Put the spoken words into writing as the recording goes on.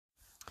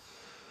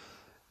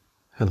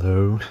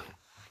Hello.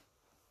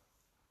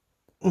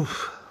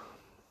 Oof.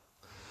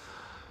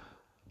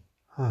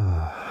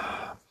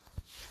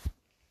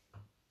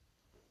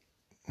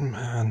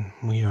 Man,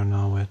 we are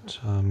now at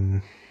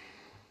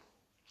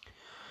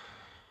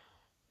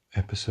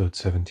episode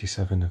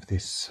 77 of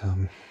this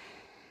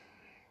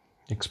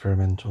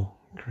experimental,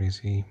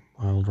 crazy,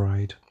 wild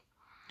ride.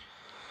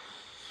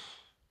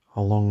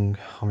 How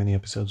many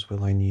episodes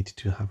will I need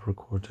to have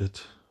recorded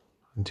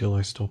until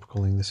I stop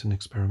calling this an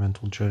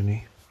experimental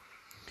journey?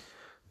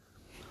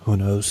 Who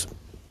knows?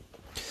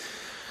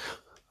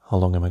 How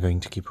long am I going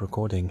to keep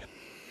recording?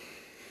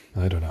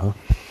 I don't know.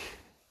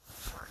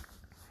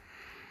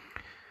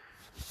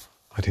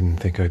 I didn't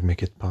think I'd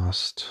make it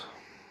past,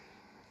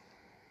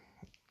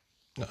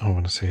 I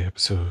want to say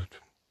episode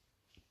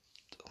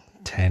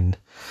 10,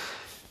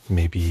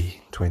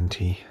 maybe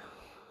 20.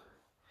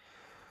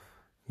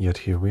 Yet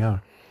here we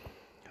are,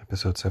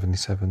 episode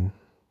 77,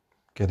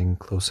 getting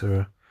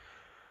closer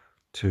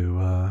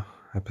to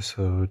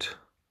episode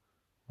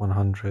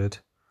 100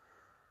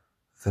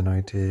 than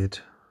I did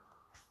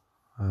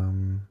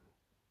than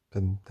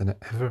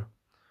ever.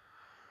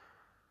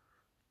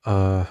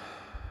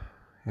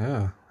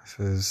 Yeah, this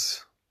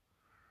is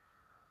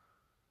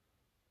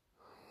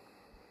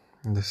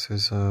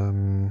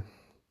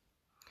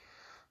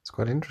it's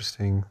quite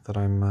interesting that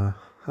I'm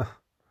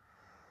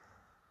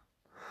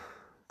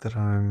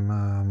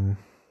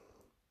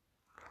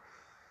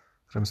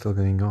still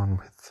going on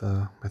with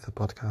the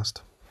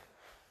podcast.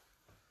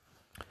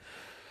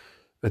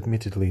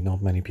 Admittedly,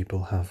 not many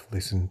people have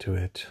listened to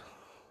it,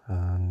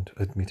 and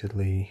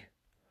admittedly,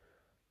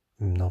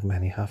 not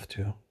many have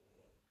to.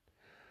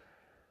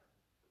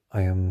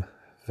 I am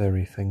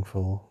very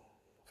thankful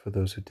for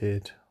those who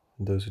did,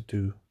 and those who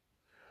do.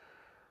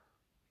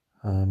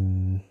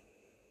 I'm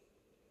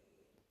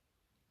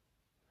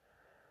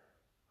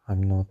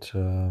not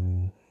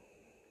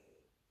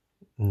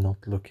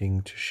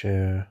looking to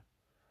share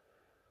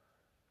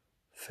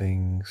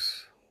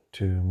things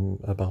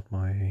about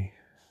my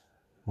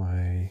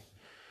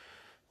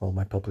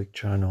public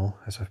journal,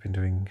 as I've been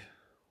doing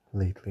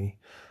lately.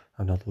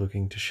 I'm not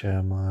looking to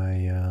share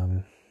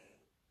my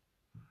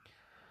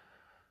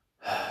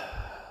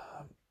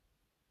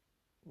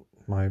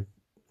my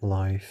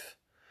life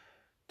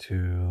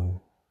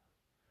to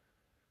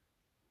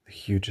the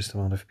hugest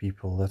amount of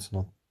people. That's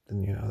not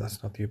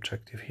the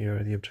objective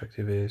here. The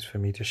objective is for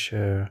me to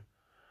share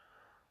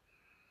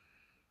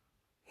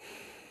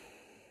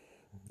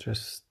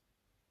just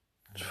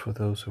for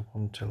those who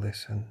want to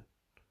listen.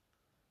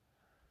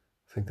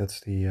 I think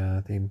that's the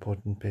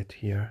important bit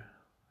here.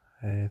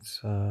 It's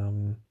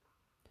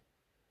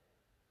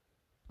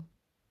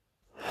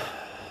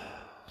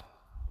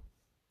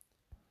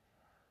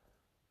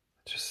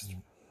just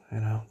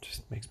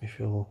makes me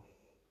feel,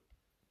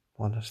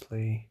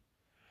 honestly,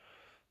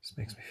 this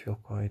makes me feel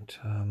quite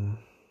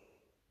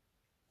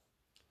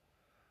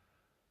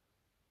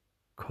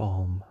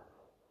calm.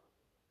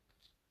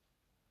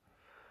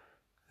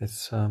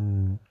 It's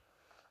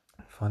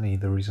funny,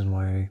 the reason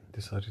why I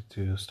decided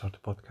to start a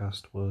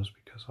podcast was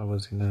because I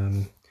was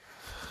in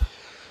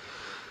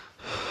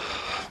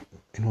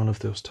one of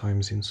those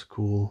times in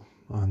school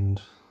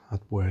and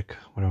at work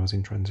where I was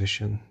in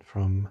transition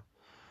from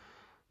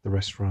the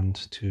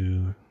restaurant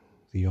to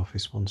the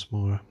office once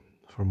more,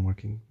 from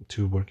working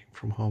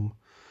from home,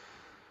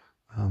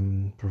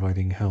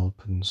 providing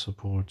help and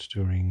support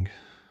during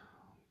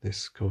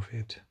this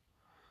COVID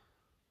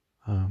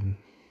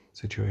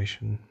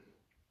situation.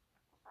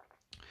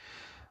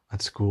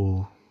 At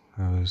school,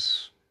 I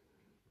was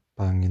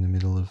bang in the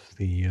middle of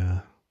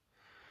the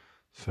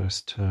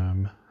first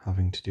term,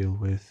 having to deal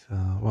with,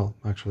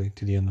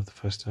 to the end of the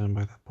first term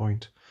by that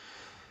point,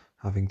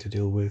 having to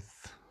deal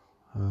with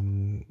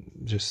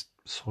just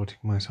sorting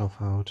myself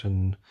out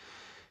and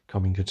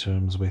coming to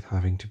terms with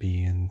having to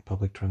be in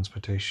public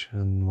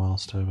transportation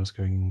whilst I was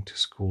going to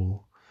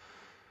school,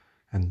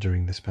 and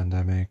during this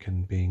pandemic,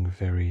 and being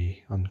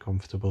very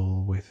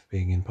uncomfortable with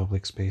being in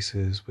public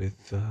spaces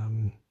with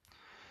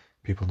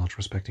people not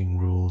respecting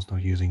rules,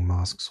 not using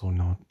masks, or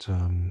not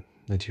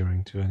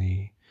adhering to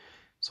any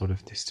sort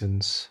of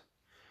distance.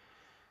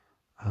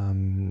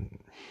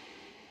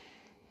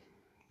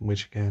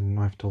 Which again,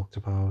 I've talked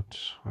about.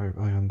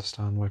 I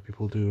understand why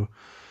people do.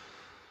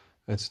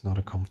 It's not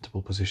a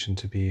comfortable position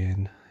to be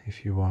in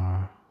if you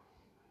are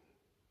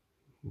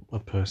a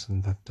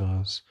person that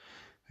does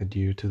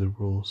adhere to the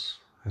rules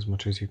as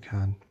much as you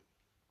can.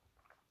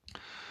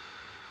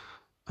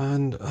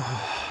 And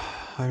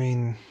I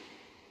mean,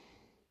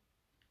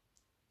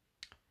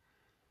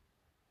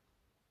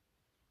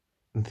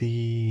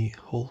 the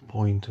whole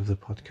point of the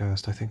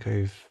podcast, I think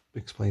I've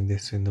explained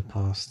this in the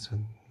past,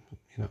 and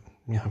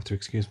you have to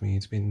excuse me,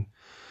 it's been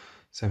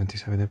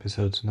 77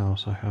 episodes now,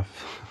 so I have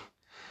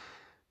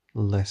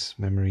less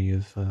memory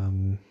of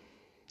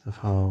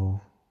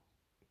how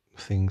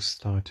things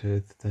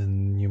started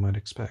than you might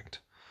expect.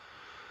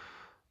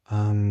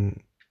 But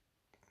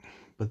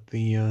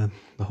the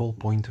whole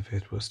point of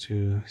it was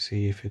to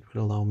see if it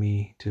would allow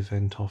me to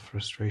vent off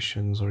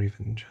frustrations, or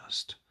even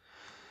just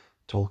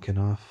talk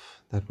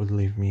enough that would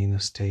leave me in a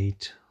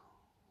state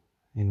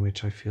in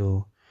which I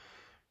feel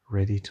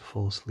ready to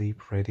fall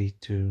asleep, ready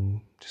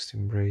to just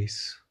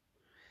embrace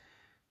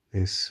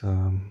this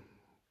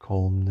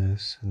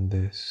calmness and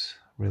this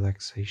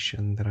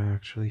relaxation that I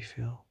actually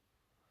feel.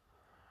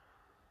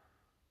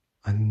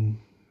 And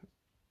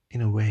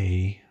in a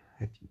way,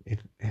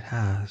 it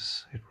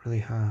really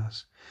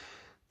has.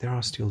 There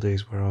are still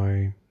days where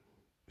I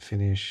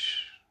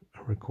finish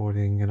a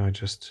recording and I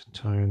just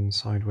turn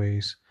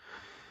sideways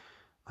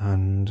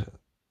and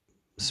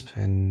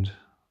spend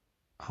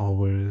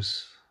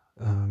hours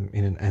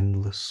in an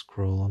endless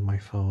scroll on my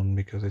phone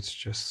because it's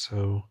just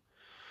so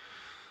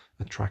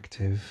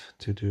attractive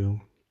to do.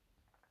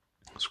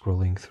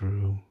 Scrolling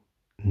through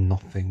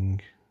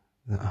nothing,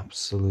 the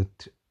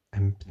absolute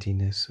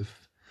emptiness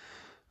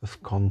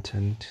of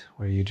content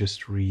where you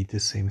just read the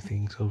same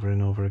things over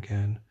and over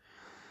again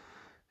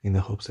in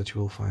the hopes that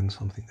you will find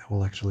something that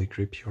will actually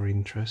grip your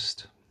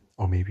interest.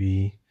 Or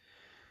maybe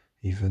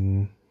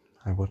even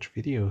I watch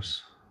videos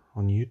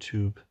on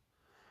YouTube,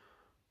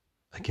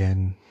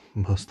 again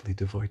mostly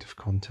devoid of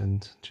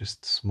content,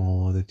 just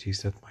small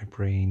oddities that my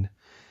brain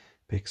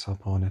picks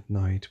up on at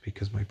night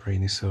because my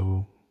brain is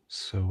so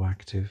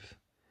active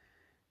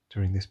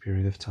during this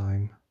period of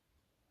time,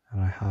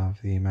 and I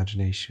have the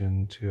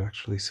imagination to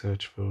actually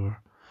search for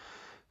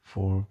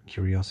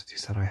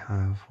curiosities that I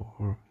have,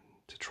 or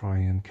to try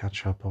and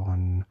catch up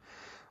on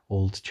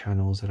old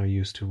channels that I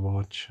used to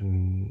watch,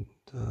 and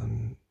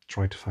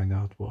try to find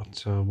out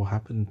what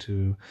happened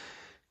to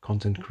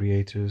content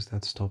creators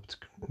that stopped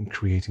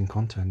creating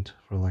content,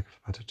 for lack of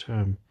a better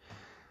term,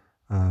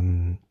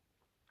 and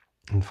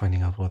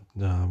finding out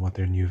what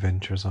their new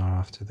ventures are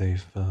after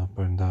they've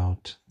burned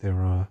out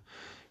their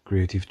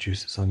creative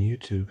juices on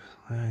YouTube.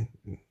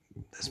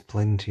 There's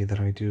plenty that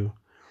I do,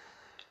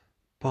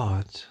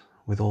 but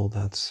with all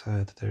that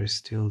said, there is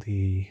still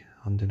the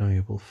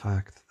undeniable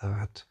fact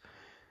that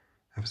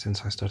ever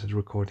since I started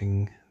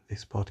recording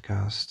this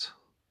podcast,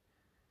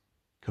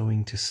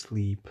 going to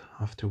sleep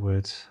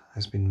afterwards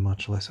has been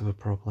much less of a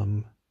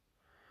problem,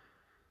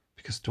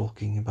 because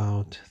talking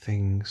about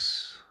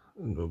things,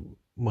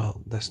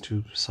 well, there's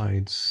two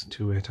sides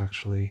to it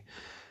actually.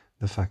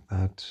 The fact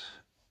that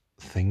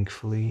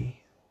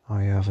thankfully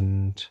I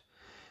haven't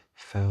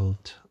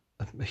felt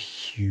a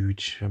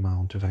huge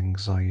amount of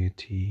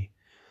anxiety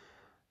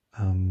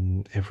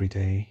every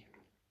day,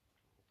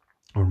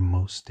 or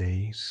most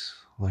days,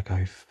 like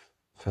I've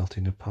felt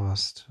in the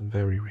past,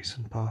 very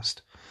recent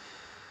past.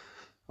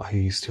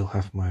 I still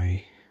have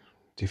my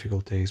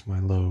difficult days, my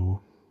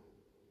low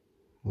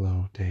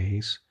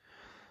days.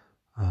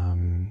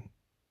 In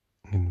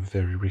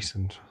very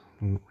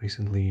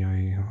recently,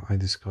 I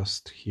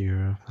discussed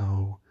here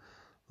how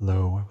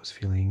low I was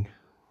feeling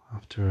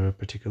after a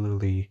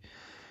particularly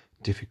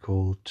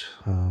difficult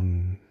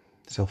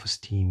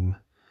self-esteem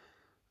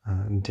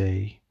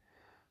day.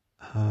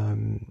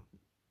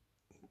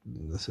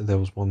 So there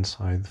was one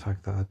side, the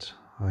fact that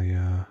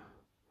I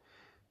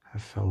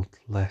have felt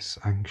less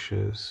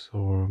anxious,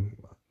 or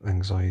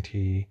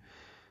anxiety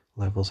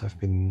levels have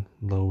been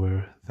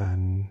lower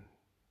than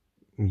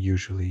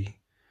usually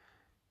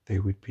they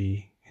would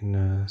be in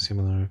a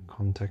similar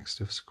context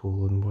of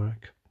school and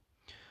work,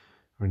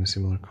 or in a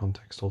similar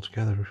context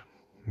altogether,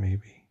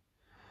 maybe.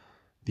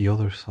 The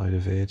other side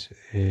of it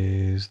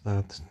is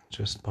that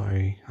just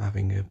by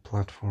having a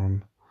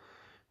platform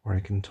where I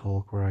can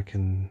talk, where I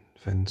can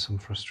vent some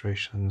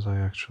frustrations, I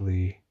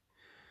actually,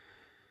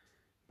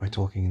 by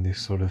talking in this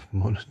sort of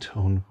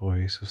monotone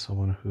voice of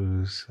someone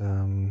who's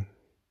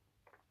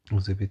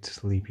a bit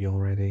sleepy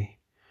already,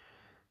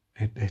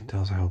 it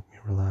does help me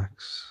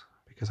relax,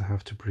 because I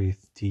have to breathe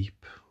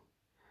deep.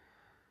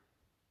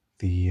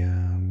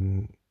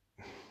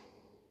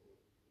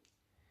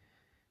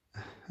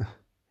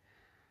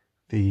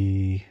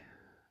 The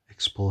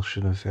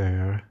expulsion of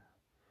air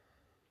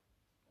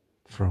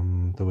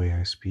from the way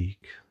I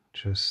speak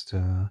just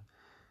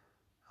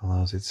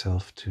allows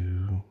itself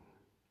to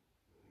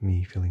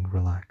me feeling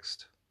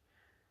relaxed,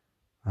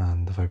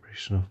 and the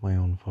vibration of my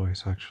own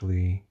voice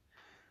actually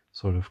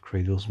sort of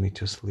cradles me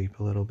to sleep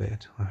a little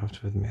bit, I have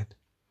to admit.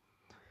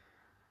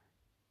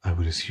 I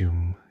would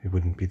assume it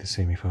wouldn't be the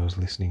same if I was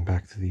listening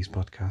back to these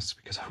podcasts,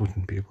 because I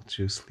wouldn't be able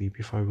to sleep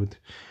if I would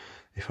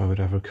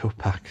ever go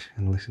back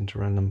and listen to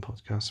random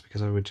podcasts,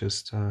 because I would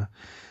just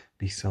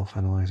be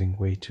self-analyzing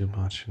way too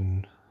much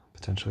and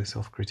potentially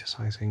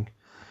self-criticizing.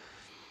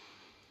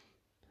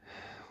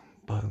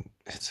 But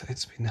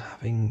it's been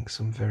having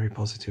some very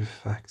positive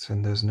effects,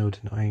 and there's no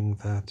denying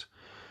that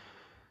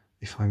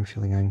if I'm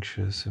feeling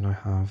anxious and I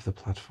have the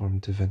platform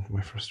to vent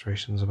my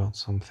frustrations about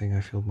something, I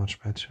feel much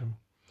better.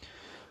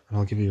 And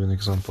I'll give you an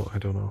example. I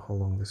don't know how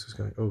long this is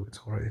going. Oh, it's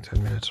already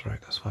 10 minutes.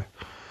 Right, that's fine.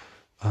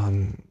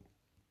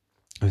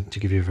 To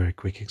give you a very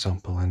quick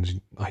example, and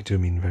I do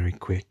mean very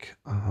quick,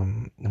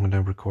 when I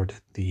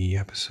recorded the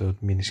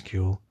episode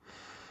Minuscule,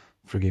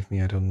 forgive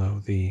me, I don't know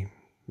the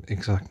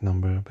exact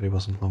number, but it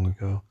wasn't long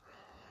ago.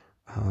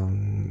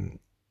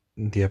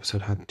 The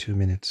episode had 2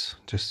 minutes,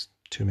 just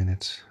 2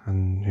 minutes,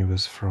 and it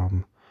was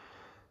from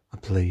a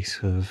place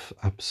of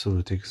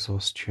absolute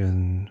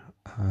exhaustion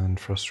and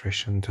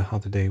frustration to how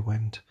the day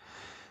went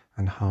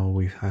and how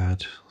we've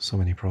had so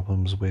many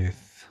problems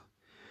with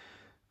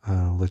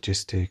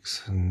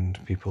logistics and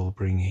people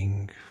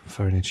bringing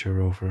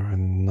furniture over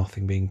and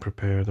nothing being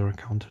prepared or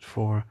accounted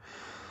for,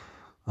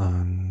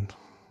 and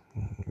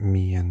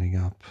me ending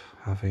up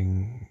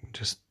having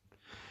just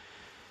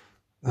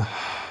a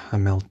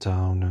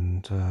meltdown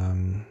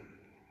and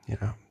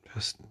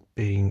just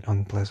being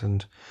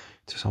unpleasant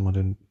to someone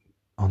who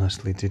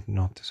honestly did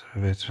not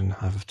deserve it and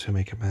have to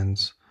make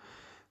amends.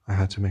 I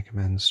had to make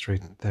amends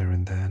straight there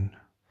and then.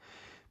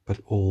 But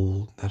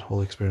that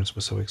whole experience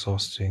was so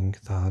exhausting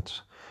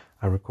that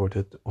I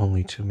recorded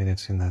only 2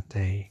 minutes in that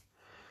day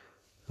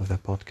of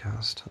that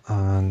podcast,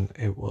 and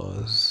it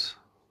was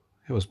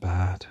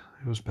bad.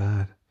 It was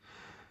bad.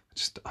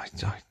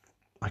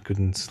 I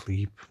couldn't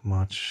sleep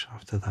much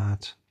after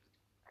that.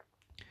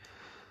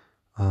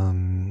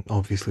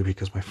 Obviously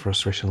because my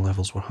frustration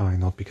levels were high,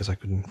 not because I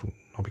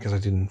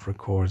didn't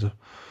record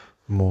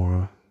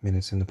more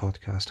minutes in the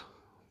podcast.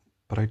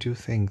 But I do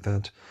think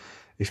that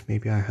if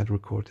maybe I had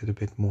recorded a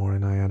bit more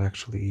and I had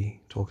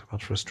actually talked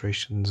about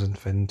frustrations and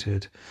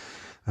vented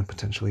and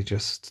potentially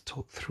just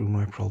talked through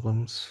my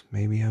problems,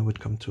 maybe I would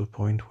come to a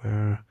point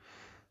where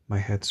my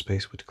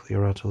headspace would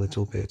clear out a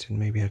little bit and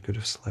maybe I could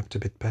have slept a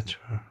bit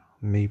better.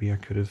 Maybe I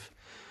could have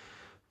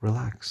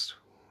relaxed.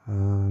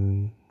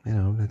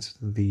 It's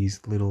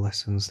these little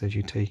lessons that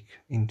you take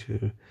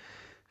into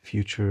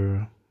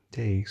future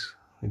days.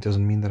 It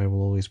doesn't mean that I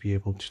will always be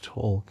able to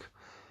talk,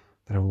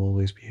 that I will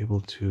always be able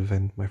to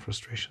vent my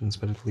frustrations,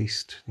 but at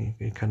least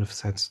it kind of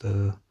sets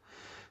the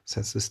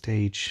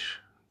stage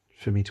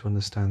for me to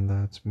understand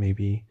that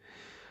maybe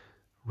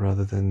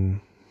rather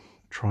than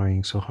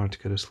trying so hard to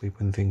go to sleep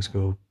when things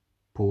go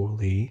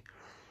poorly,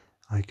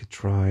 I could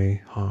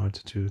try hard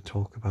to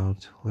talk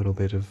about a little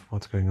bit of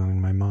what's going on in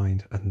my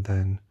mind, and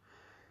then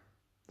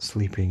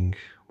sleeping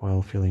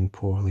while feeling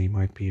poorly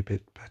might be a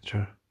bit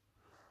better.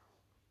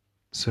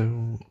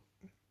 So,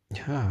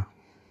 yeah,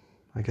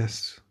 I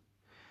guess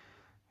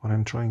what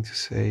I'm trying to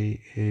say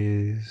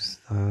is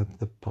that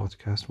the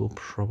podcast will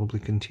probably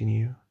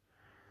continue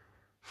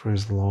for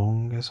as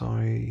long as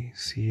I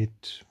see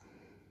it,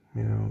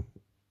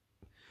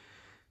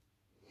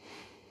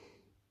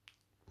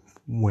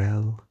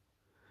 well,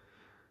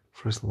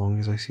 for as long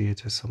as I see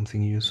it as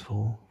something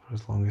useful, for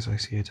as long as I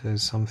see it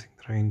as something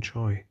that I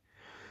enjoy.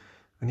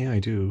 And yeah, I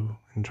do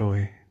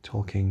enjoy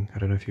talking. I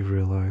don't know if you've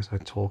realized I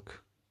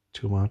talk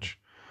too much.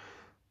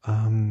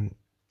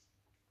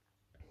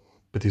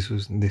 But this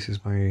is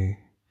my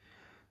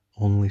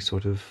only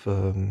sort of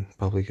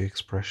public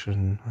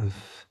expression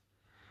of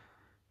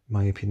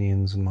my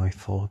opinions and my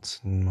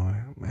thoughts and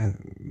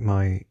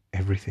my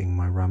everything,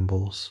 my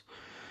rambles,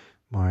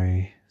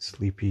 my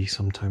sleepy,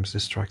 sometimes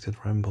distracted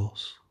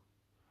rambles.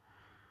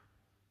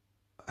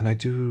 And I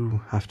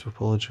do have to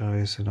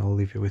apologize, and I'll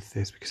leave you with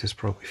this because it's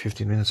probably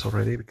 15 minutes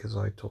already because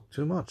I talk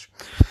too much.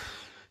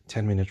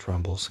 10-minute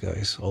rambles,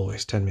 guys.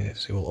 Always 10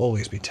 minutes. It will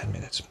always be 10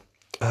 minutes.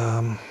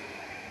 I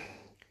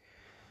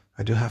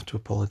do have to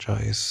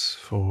apologize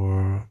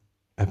for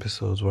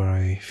episodes where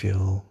I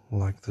feel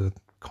like the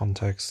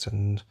context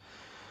and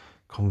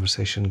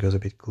conversation goes a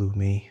bit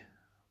gloomy.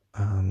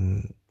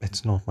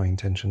 It's not my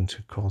intention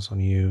to cause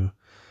on you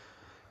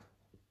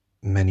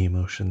many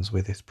emotions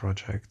with this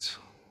project.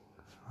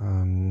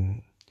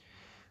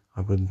 I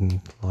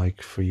wouldn't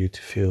like for you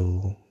to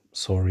feel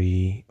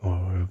sorry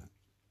or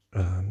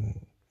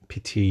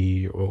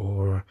pity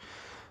or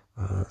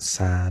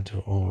sad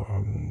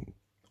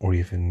or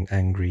even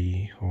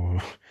angry,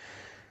 or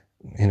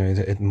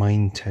my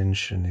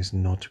intention is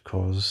not to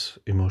cause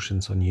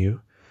emotions on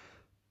you,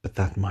 but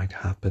that might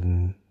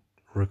happen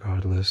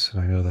regardless, and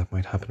I know that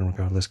might happen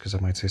regardless because I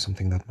might say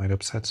something that might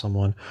upset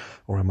someone,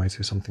 or I might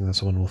say something that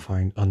someone will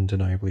find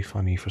undeniably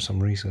funny for some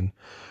reason.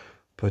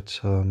 But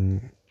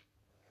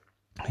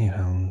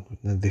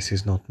this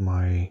is not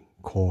my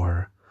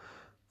core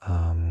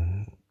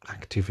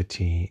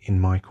activity. In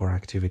my core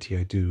activity,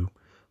 I do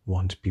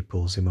want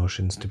people's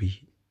emotions to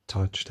be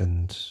touched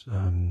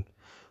and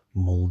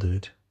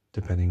molded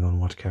depending on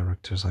what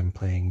characters I'm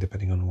playing,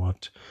 depending on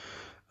what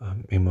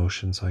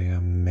emotions I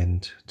am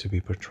meant to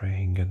be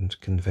portraying and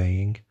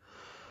conveying.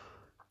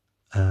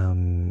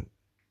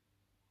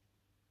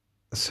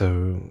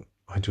 So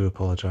I do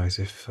apologize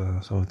if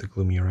some of the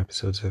gloomier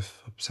episodes have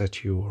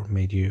upset you or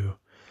made you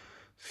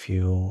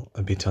feel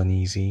a bit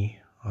uneasy.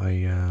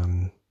 I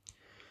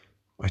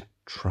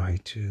try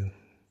to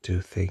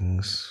do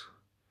things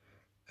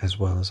as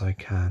well as I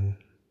can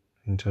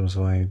in terms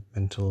of my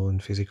mental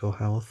and physical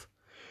health.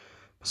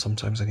 But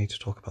sometimes I need to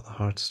talk about the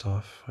hard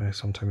stuff. I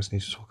sometimes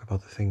need to talk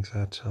about the things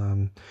that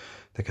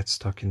get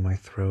stuck in my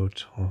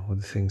throat, or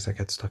the things that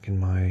get stuck in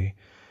my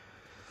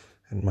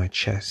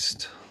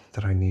chest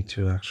that I need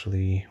to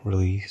actually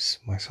release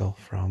myself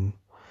from.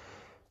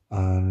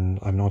 And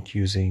I'm not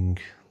using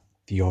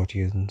the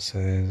audience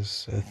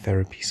as a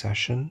therapy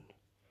session.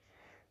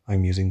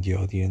 I'm using the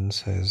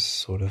audience as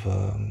sort of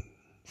a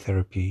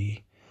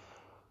therapy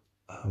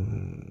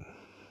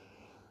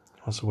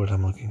what's the word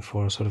I'm looking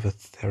for? Sort of a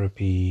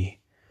therapy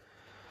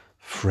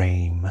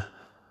frame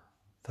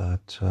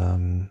that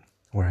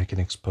where I can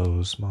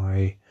expose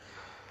my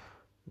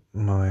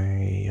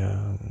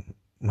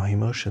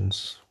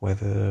emotions,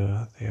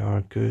 whether they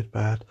are good,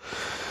 bad,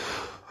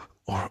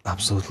 or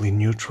absolutely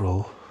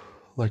neutral,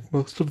 like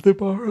most of them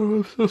are. Oh,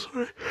 I'm so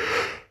sorry.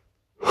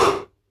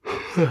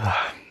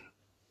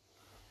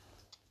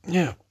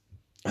 Yeah,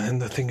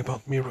 and the thing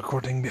about me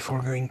recording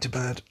before going to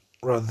bed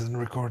rather than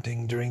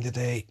recording during the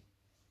day,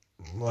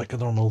 like a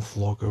normal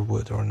vlogger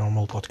would or a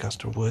normal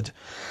podcaster would,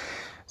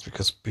 it's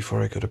because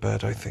before I go to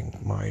bed, I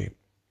think my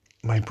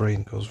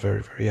brain goes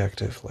very, very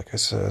active. Like I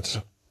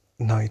said,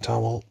 night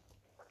owl,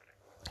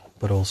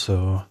 but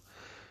also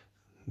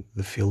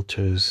the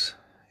filters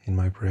in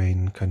my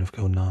brain kind of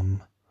go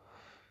numb,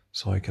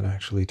 so I can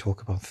actually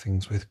talk about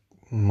things with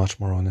much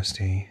more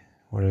honesty.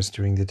 Whereas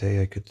during the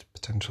day, I could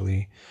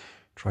potentially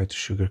try to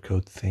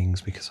sugarcoat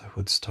things because I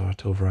would start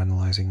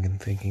overanalyzing and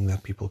thinking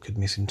that people could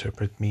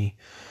misinterpret me.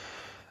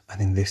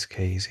 And in this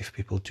case, if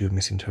people do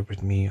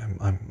misinterpret me,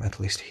 I'm at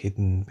least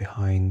hidden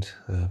behind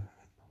a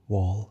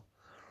wall,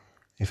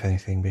 if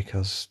anything,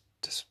 because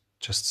it's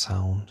just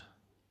sound.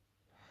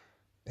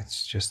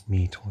 It's just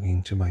me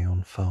talking to my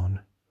own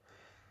phone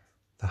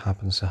that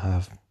happens to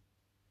have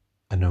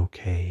an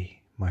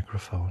okay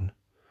microphone.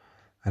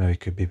 I know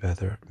it could be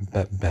better,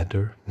 I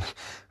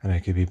know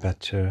it could be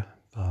better,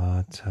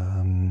 but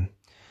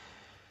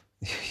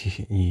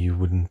you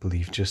wouldn't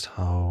believe just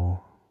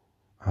how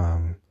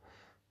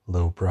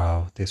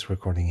lowbrow this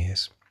recording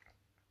is.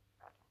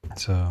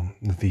 So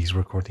these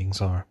recordings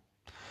are.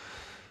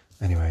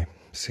 Anyway,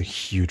 it's a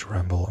huge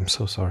ramble. I'm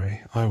so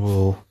sorry. I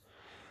will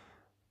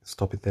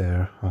stop it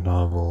there, and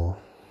I will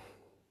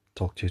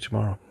talk to you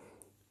tomorrow.